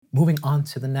Moving on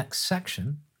to the next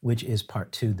section, which is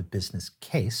part 2, the business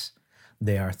case.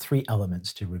 There are 3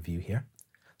 elements to review here.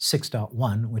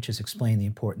 6.1, which is explain the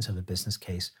importance of a business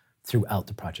case throughout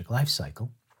the project lifecycle.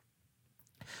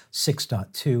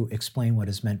 6.2, explain what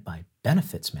is meant by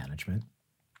benefits management,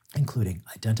 including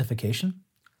identification,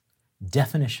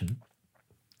 definition,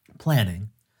 planning,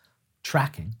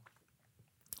 tracking,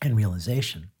 and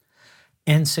realization.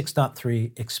 And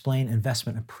 6.3, explain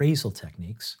investment appraisal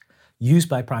techniques used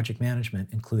by project management,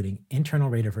 including internal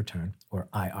rate of return, or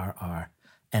IRR,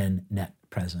 and net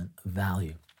present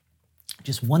value.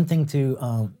 Just one thing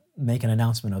to make an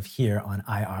announcement of here on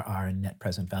IRR and net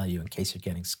present value in case you're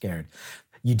getting scared.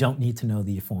 You don't need to know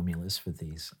the formulas for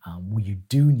these. You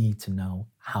do need to know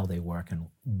how they work and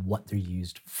what they're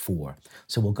used for.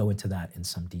 So we'll go into that in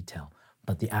some detail,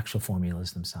 but the actual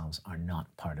formulas themselves are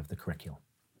not part of the curriculum.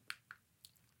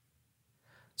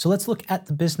 So let's look at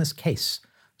the business case.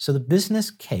 So the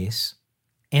business case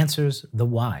answers the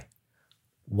why.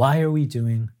 Why are we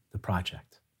doing the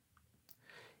project?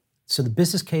 So the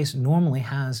business case normally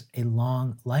has a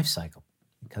long life cycle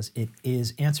because it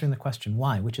is answering the question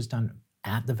why, which is done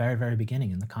at the very, very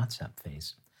beginning in the concept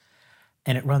phase.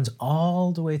 And it runs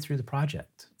all the way through the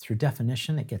project. Through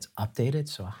definition, it gets updated.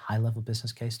 So a high-level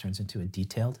business case turns into a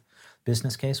detailed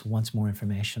business case once more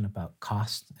information about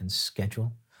cost and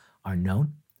schedule are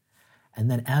known. And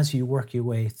then as you work your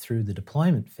way through the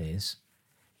deployment phase,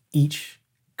 each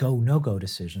go, no-go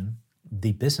decision,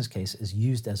 the business case is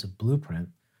used as a blueprint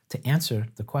to answer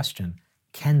the question,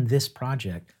 can this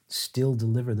project still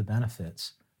deliver the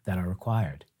benefits that are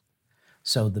required?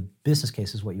 So the business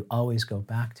case is what you always go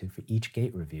back to for each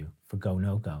gate review for go,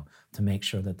 no-go to make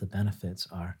sure that the benefits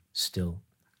are still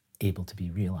able to be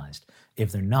realized.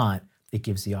 If they're not, it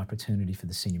gives the opportunity for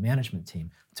the senior management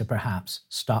team to perhaps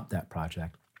stop that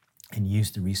project and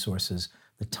use the resources,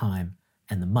 the time,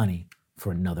 and the money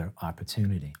for another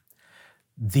opportunity.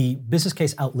 The business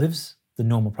case outlives the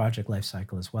normal project life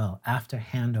cycle as well. After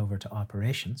handover to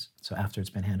operations, so after it's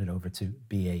been handed over to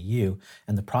BAU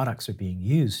and the products are being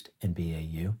used in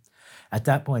BAU, at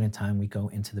that point in time, we go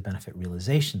into the benefit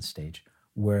realization stage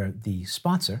where the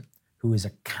sponsor, who is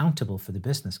accountable for the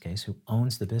business case, who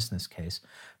owns the business case,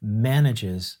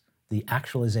 manages the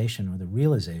actualization or the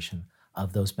realization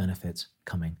of those benefits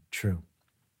coming true.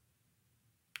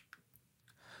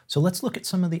 So let's look at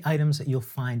some of the items that you'll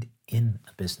find in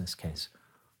a business case.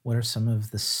 What are some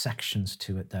of the sections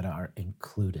to it that are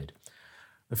included?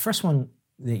 The first one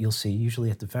that you'll see, usually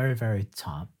at the very, very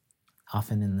top,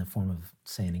 often in the form of,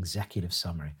 say, an executive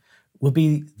summary, will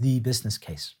be the business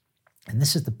case. And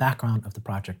this is the background of the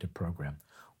project or program.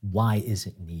 Why is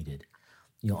it needed?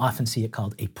 You'll often see it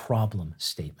called a problem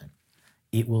statement.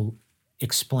 It will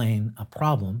explain a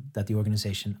problem that the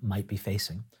organization might be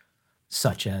facing,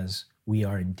 such as we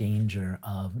are in danger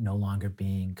of no longer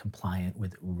being compliant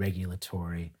with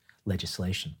regulatory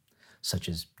legislation, such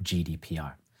as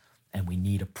GDPR, and we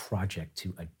need a project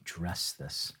to address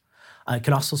this. It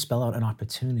could also spell out an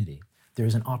opportunity. There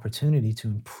is an opportunity to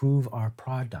improve our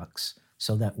products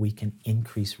so that we can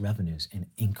increase revenues and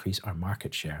increase our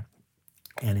market share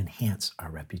and enhance our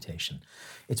reputation.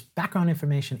 It's background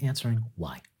information answering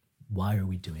why. Why are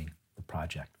we doing the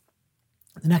project?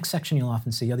 The next section you'll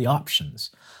often see are the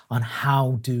options on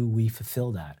how do we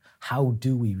fulfill that? How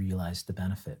do we realize the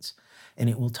benefits? And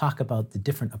it will talk about the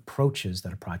different approaches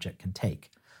that a project can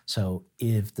take. So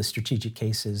if the strategic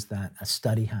case is that a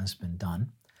study has been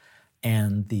done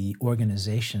and the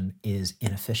organization is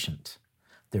inefficient,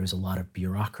 there's a lot of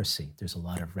bureaucracy, there's a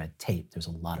lot of red tape, there's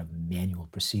a lot of manual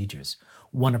procedures.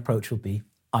 One approach will be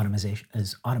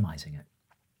automizing it.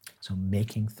 So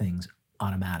making things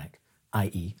automatic,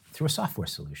 i.e. through a software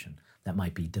solution that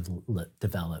might be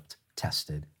developed,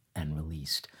 tested, and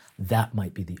released. That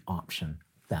might be the option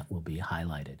that will be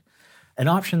highlighted. An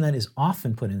option that is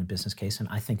often put in a business case, and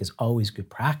I think is always good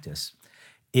practice,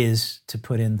 is to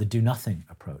put in the do-nothing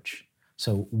approach.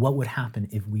 So what would happen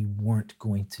if we weren't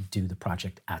going to do the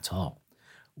project at all?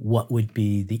 What would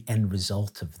be the end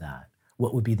result of that?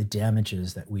 What would be the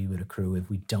damages that we would accrue if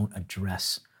we don't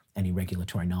address any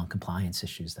regulatory non-compliance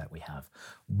issues that we have?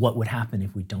 What would happen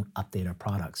if we don't update our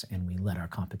products and we let our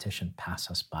competition pass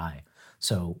us by?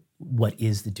 So what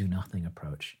is the do-nothing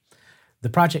approach? The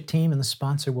project team and the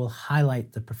sponsor will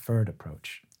highlight the preferred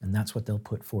approach, and that's what they'll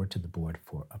put forward to the board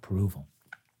for approval.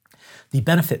 The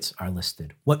benefits are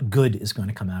listed. What good is going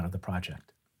to come out of the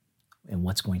project and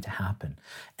what's going to happen?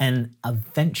 And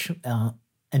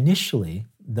initially,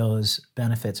 those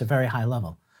benefits are very high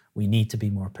level. We need to be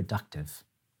more productive.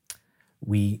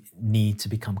 We need to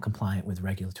become compliant with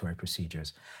regulatory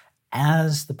procedures.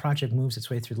 As the project moves its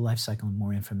way through the life cycle and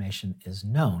more information is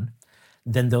known,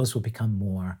 then those will become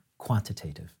more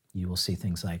quantitative. You will see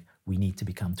things like, we need to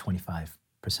become 25%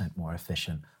 more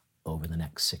efficient over the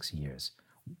next 6 years.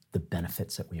 The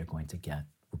benefits that we are going to get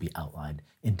will be outlined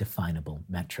in definable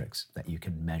metrics that you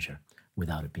can measure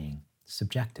without it being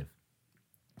subjective.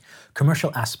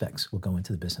 Commercial aspects will go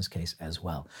into the business case as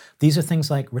well. These are things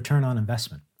like return on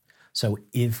investment. So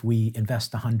if we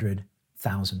invest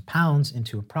 £100,000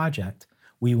 into a project,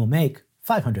 we will make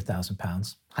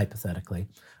 £500,000, hypothetically,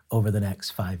 over the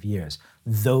next 5 years.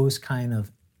 Those kind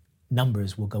of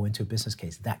numbers will go into a business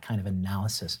case. That kind of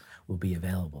analysis will be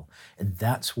available. And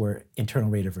that's where internal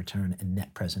rate of return and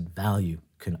net present value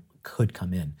could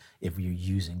come in if you're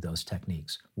using those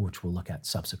techniques, which we'll look at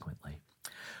subsequently.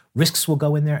 Risks will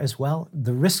go in there as well.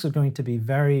 The risks are going to be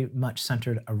very much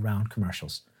centered around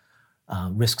commercials.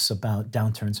 Risks about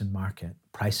downturns in market,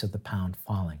 price of the pound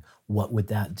falling. What would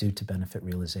that do to benefit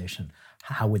realization?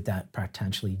 How would that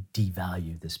potentially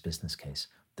devalue this business case?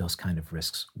 Those kind of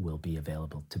risks will be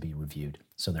available to be reviewed.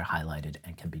 So they're highlighted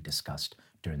and can be discussed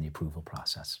during the approval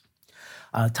process.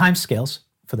 Timescales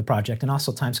for the project, and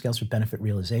also timescales for benefit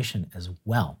realization as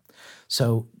well.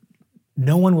 So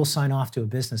no one will sign off to a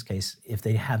business case if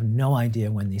they have no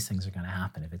idea when these things are going to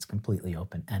happen, if it's completely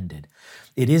open-ended.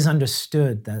 It is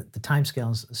understood that the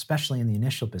timescales, especially in the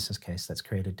initial business case that's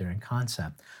created during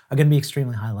concept, are going to be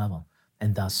extremely high level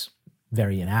and thus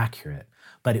very inaccurate.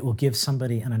 But it will give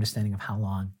somebody an understanding of how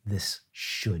long this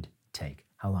should take,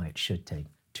 how long it should take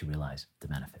to realize the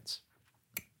benefits.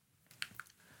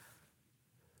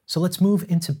 So let's move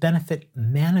into benefit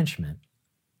management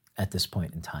at this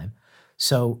point in time.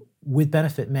 So with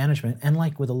benefit management, and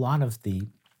like with a lot of the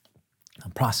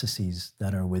processes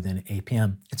that are within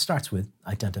APM, it starts with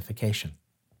identification.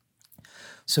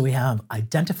 So we have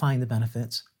identifying the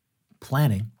benefits,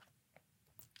 planning,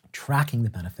 tracking the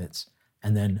benefits,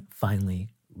 and then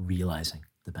finally realizing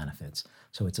the benefits.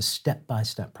 So it's a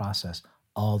step-by-step process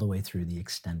all the way through the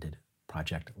extended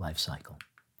project lifecycle.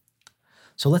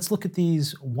 So let's look at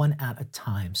these one at a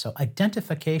time. So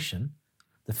identification,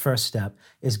 the first step,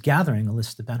 is gathering a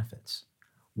list of benefits.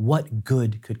 What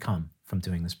good could come from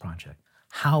doing this project?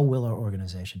 How will our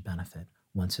organization benefit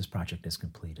once this project is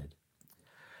completed?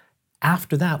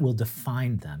 After that, we'll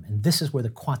define them, and this is where the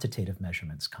quantitative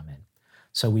measurements come in.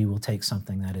 So we will take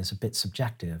something that is a bit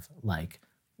subjective, like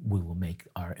we will make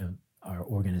our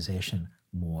organization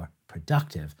more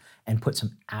productive, and put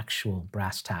some actual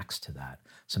brass tacks to that,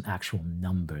 some actual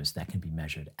numbers that can be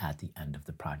measured at the end of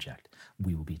the project.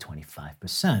 We will be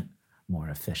 25% more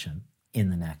efficient in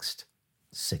the next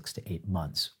 6 to 8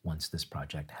 months once this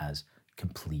project has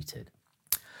completed.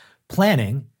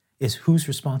 Planning is who's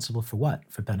responsible for what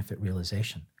for benefit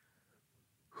realization,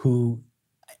 who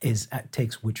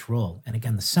takes which role. And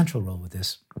again, the central role with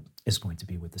this is going to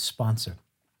be with the sponsor.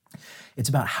 It's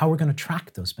about how we're going to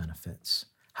track those benefits,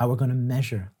 how we're going to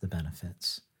measure the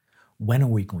benefits, when are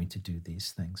we going to do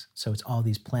these things. So it's all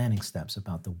these planning steps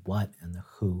about the what and the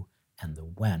who and the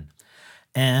when.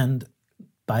 And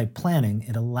by planning,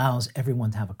 it allows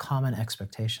everyone to have a common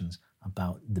expectations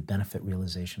about the benefit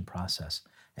realization process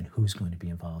and who's going to be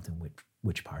involved in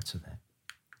which parts of it.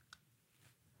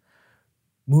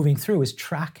 Moving through is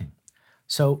tracking.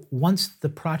 So once the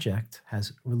project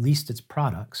has released its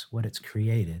products, what it's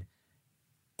created,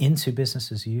 into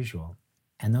business as usual,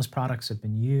 and those products have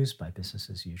been used by business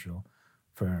as usual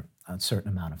for a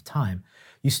certain amount of time,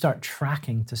 you start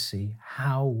tracking to see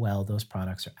how well those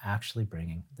products are actually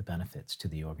bringing the benefits to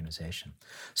the organization.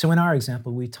 So in our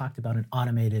example, we talked about an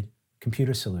automated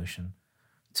computer solution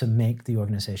to make the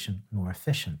organization more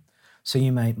efficient. So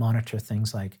you might monitor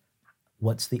things like,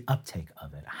 what's the uptake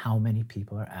of it? How many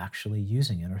people are actually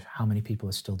using it, or how many people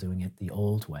are still doing it the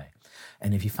old way?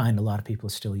 And if you find a lot of people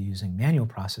are still using manual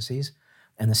processes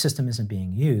and the system isn't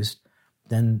being used,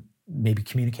 then maybe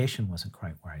communication wasn't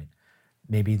quite right.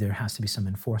 Maybe there has to be some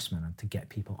enforcement to get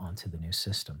people onto the new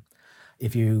system.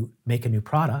 If you make a new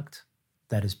product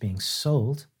that is being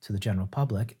sold to the general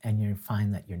public and you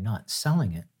find that you're not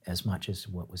selling it as much as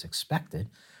what was expected,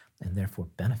 and therefore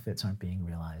benefits aren't being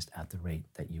realized at the rate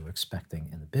that you were expecting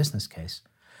in the business case,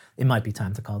 it might be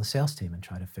time to call the sales team and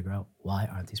try to figure out, why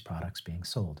aren't these products being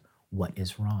sold? What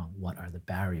is wrong? What are the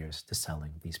barriers to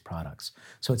selling these products?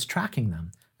 So it's tracking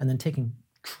them and then taking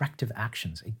corrective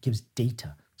actions. It gives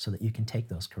data so that you can take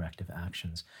those corrective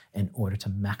actions in order to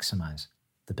maximize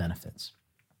the benefits.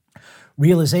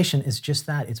 Realization is just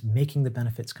that. It's making the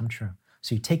benefits come true.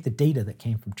 So you take the data that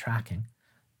came from tracking,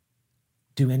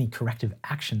 do any corrective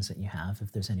actions that you have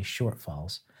if there's any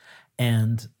shortfalls,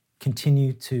 and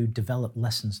continue to develop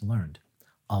lessons learned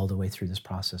all the way through this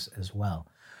process as well.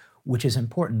 which is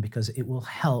important because it will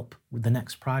help with the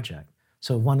next project.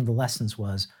 So one of the lessons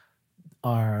was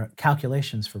our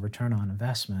calculations for return on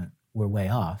investment were way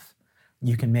off.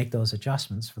 You can make those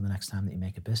adjustments for the next time that you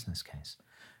make a business case.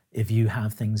 If you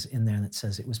have things in there that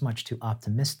says it was much too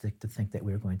optimistic to think that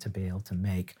we were going to be able to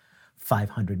make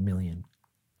 500 million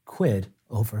quid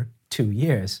over 2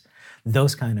 years,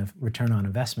 those kind of return on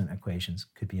investment equations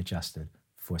could be adjusted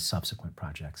for subsequent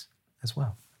projects as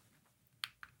well.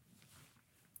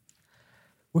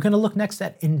 We're going to look next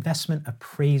at investment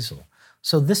appraisal.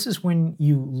 So this is when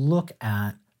you look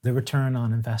at the return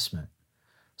on investment.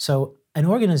 So an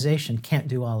organization can't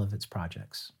do all of its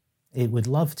projects. It would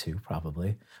love to,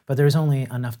 probably, but there's only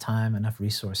enough time, enough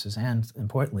resources, and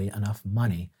importantly, enough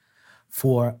money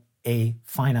for a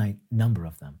finite number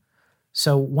of them.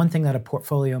 So one thing that a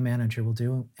portfolio manager will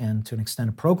do, and to an extent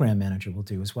a program manager will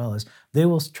do as well, is they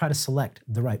will try to select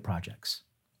the right projects.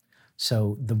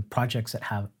 So the projects that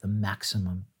have the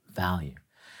maximum value.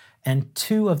 And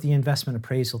two of the investment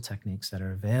appraisal techniques that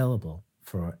are available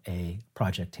for a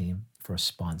project team, for a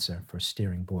sponsor, for a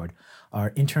steering board, are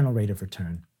internal rate of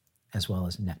return, as well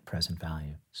as net present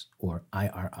value, or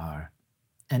IRR,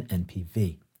 and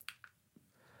NPV.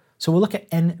 So we'll look at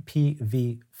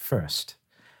NPV first.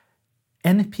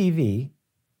 NPV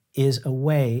is a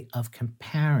way of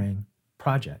comparing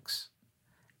projects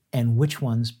and which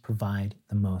ones provide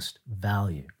the most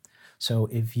value. So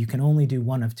if you can only do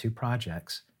one of two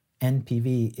projects,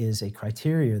 NPV is a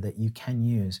criteria that you can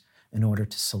use in order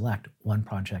to select one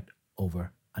project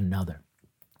over another.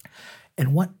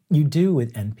 And what you do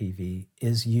with NPV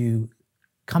is you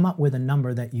come up with a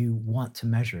number that you want to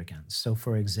measure against. So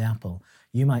for example,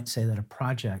 you might say that a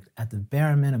project at the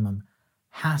bare minimum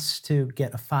has to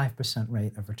get a 5%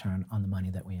 rate of return on the money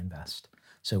that we invest.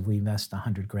 So if we invest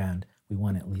 100 grand, we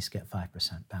want to at least get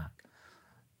 5% back.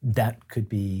 That could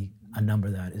be a number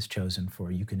that is chosen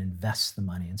for you can invest the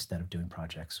money instead of doing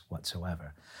projects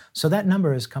whatsoever. So that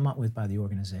number is come up with by the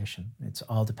organization. It's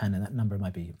all dependent. That number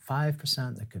might be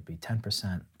 5%, that could be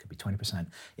 10%, it could be 20%.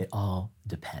 It all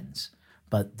depends.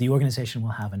 But the organization will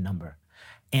have a number.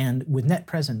 And with net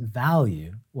present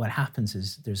value, what happens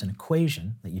is there's an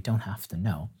equation that you don't have to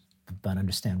know, but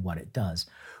understand what it does,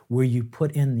 where you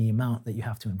put in the amount that you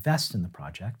have to invest in the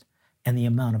project and the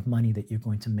amount of money that you're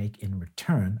going to make in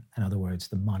return, in other words,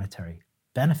 the monetary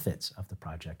benefits of the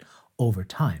project over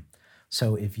time.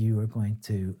 So if you are going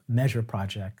to measure a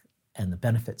project and the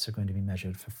benefits are going to be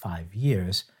measured for 5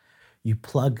 years, you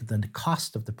plug the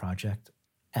cost of the project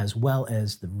as well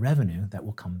as the revenue that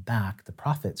will come back, the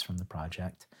profits from the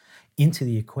project, into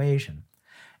the equation.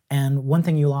 And one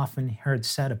thing you'll often heard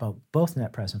said about both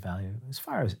net present value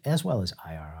as well as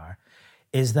IRR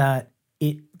is that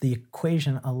the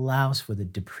equation allows for the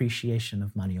depreciation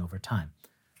of money over time,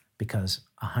 because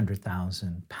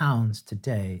 £100,000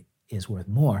 today is worth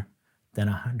more than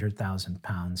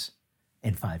 £100,000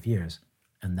 in 5 years,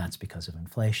 and that's because of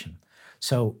inflation.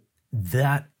 So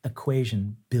that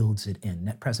equation builds it in.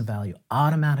 Net present value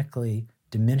automatically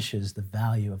diminishes the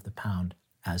value of the pound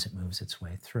as it moves its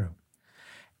way through.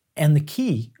 And the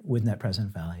key with net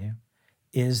present value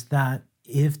is that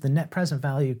if the net present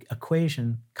value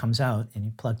equation comes out and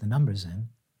you plug the numbers in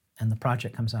and the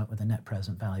project comes out with a net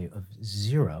present value of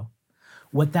 0,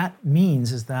 what that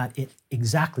means is that it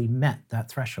exactly met that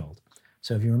threshold.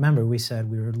 So if you remember, we said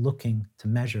we were looking to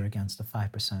measure against a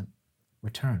 5%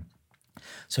 return.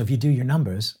 So if you do your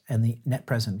numbers and the net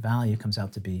present value comes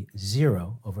out to be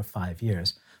 0 over 5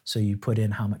 years, so you put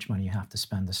in how much money you have to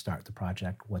spend to start the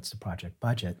project, what's the project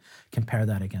budget, compare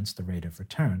that against the rate of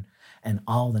return, and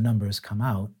all the numbers come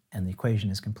out and the equation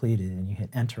is completed and you hit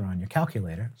enter on your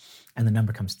calculator and the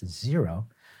number comes to 0,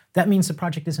 that means the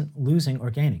project isn't losing or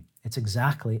gaining. It's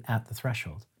exactly at the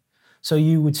threshold. So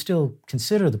you would still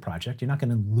consider the project. You're not going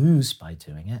to lose by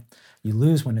doing it. You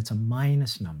lose when it's a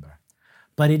minus number,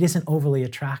 but it isn't overly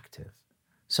attractive.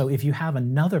 So if you have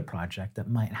another project that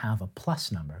might have a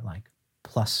plus number, like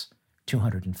plus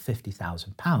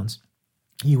 £250,000,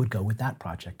 you would go with that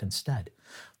project instead.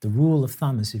 The rule of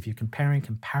thumb is if you're comparing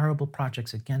comparable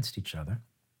projects against each other,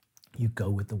 you go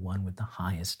with the one with the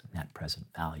highest net present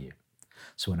value.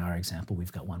 So in our example,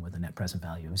 we've got one with a net present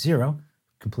value of 0,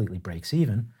 completely breaks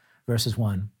even, versus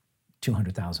one,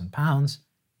 £200,000,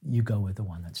 you go with the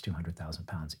one that's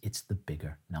 £200,000. It's the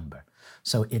bigger number.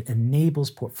 So it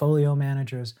enables portfolio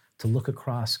managers to look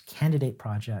across candidate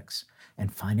projects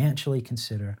and financially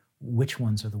consider which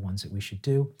ones are the ones that we should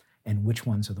do and which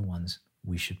ones are the ones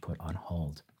we should put on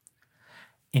hold.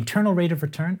 Internal rate of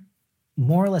return,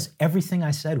 more or less everything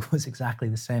I said was exactly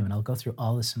the same, and I'll go through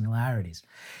all the similarities.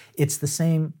 It's the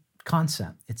same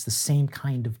concept. It's the same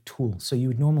kind of tool. So you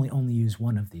would normally only use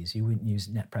one of these. You wouldn't use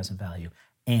net present value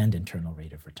and internal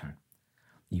rate of return.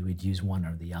 You would use one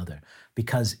or the other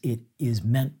because it is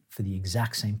meant for the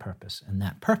exact same purpose. And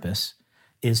that purpose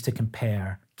is to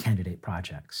compare candidate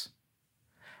projects.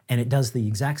 And it does the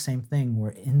exact same thing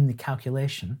where in the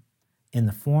calculation, in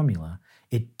the formula,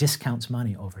 it discounts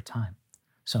money over time.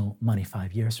 So money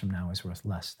 5 years from now is worth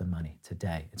less than money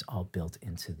today. It's all built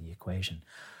into the equation.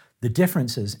 The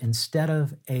difference is instead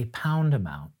of a pound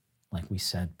amount, like we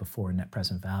said before, net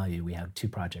present value, we had two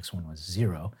projects. One was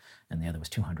 0 and the other was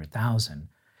 200,000.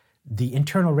 The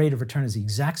internal rate of return is the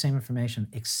exact same information,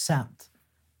 except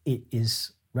it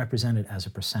is represented as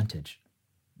a percentage,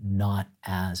 not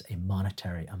as a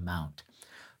monetary amount.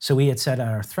 So we had set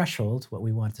our threshold, what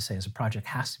we wanted to say is a project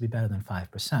has to be better than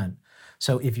 5%.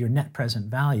 So if your net present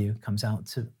value comes out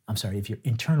to, if your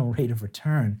internal rate of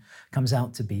return comes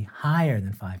out to be higher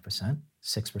than 5%, 6%,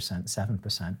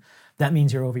 7%, that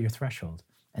means you're over your threshold.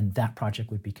 And that project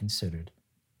would be considered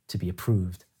to be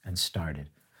approved and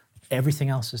started. Everything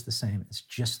else is the same. It's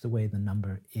just the way the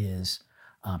number is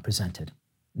presented.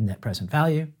 Net present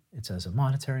value, it's as a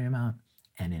monetary amount,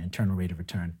 and an internal rate of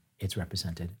return, it's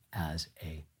represented as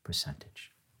a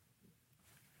percentage.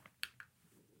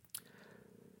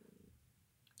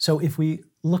 So if we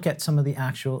look at some of the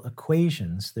actual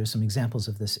equations, there's some examples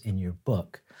of this in your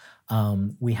book.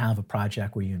 We have a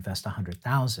project where you invest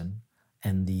 100,000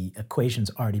 and the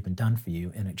equation's already been done for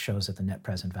you, and it shows that the net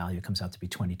present value comes out to be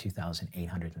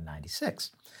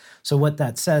 22,896. So what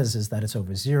that says is that it's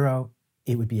over 0.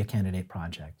 It would be a candidate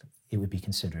project. It would be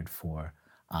considered for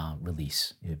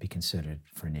release. It would be considered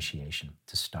for initiation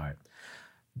to start.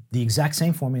 The exact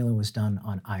same formula was done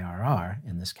on IRR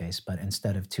in this case, but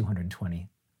instead of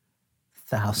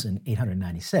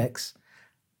 220,896,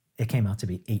 it came out to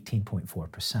be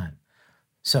 18.4%.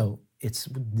 So it's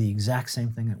the exact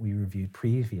same thing that we reviewed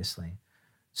previously.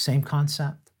 Same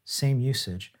concept, same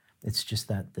usage. It's just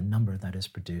that the number that is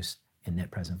produced in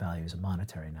net present value is a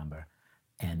monetary number,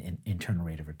 and in internal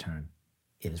rate of return,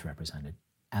 it is represented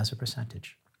as a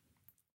percentage.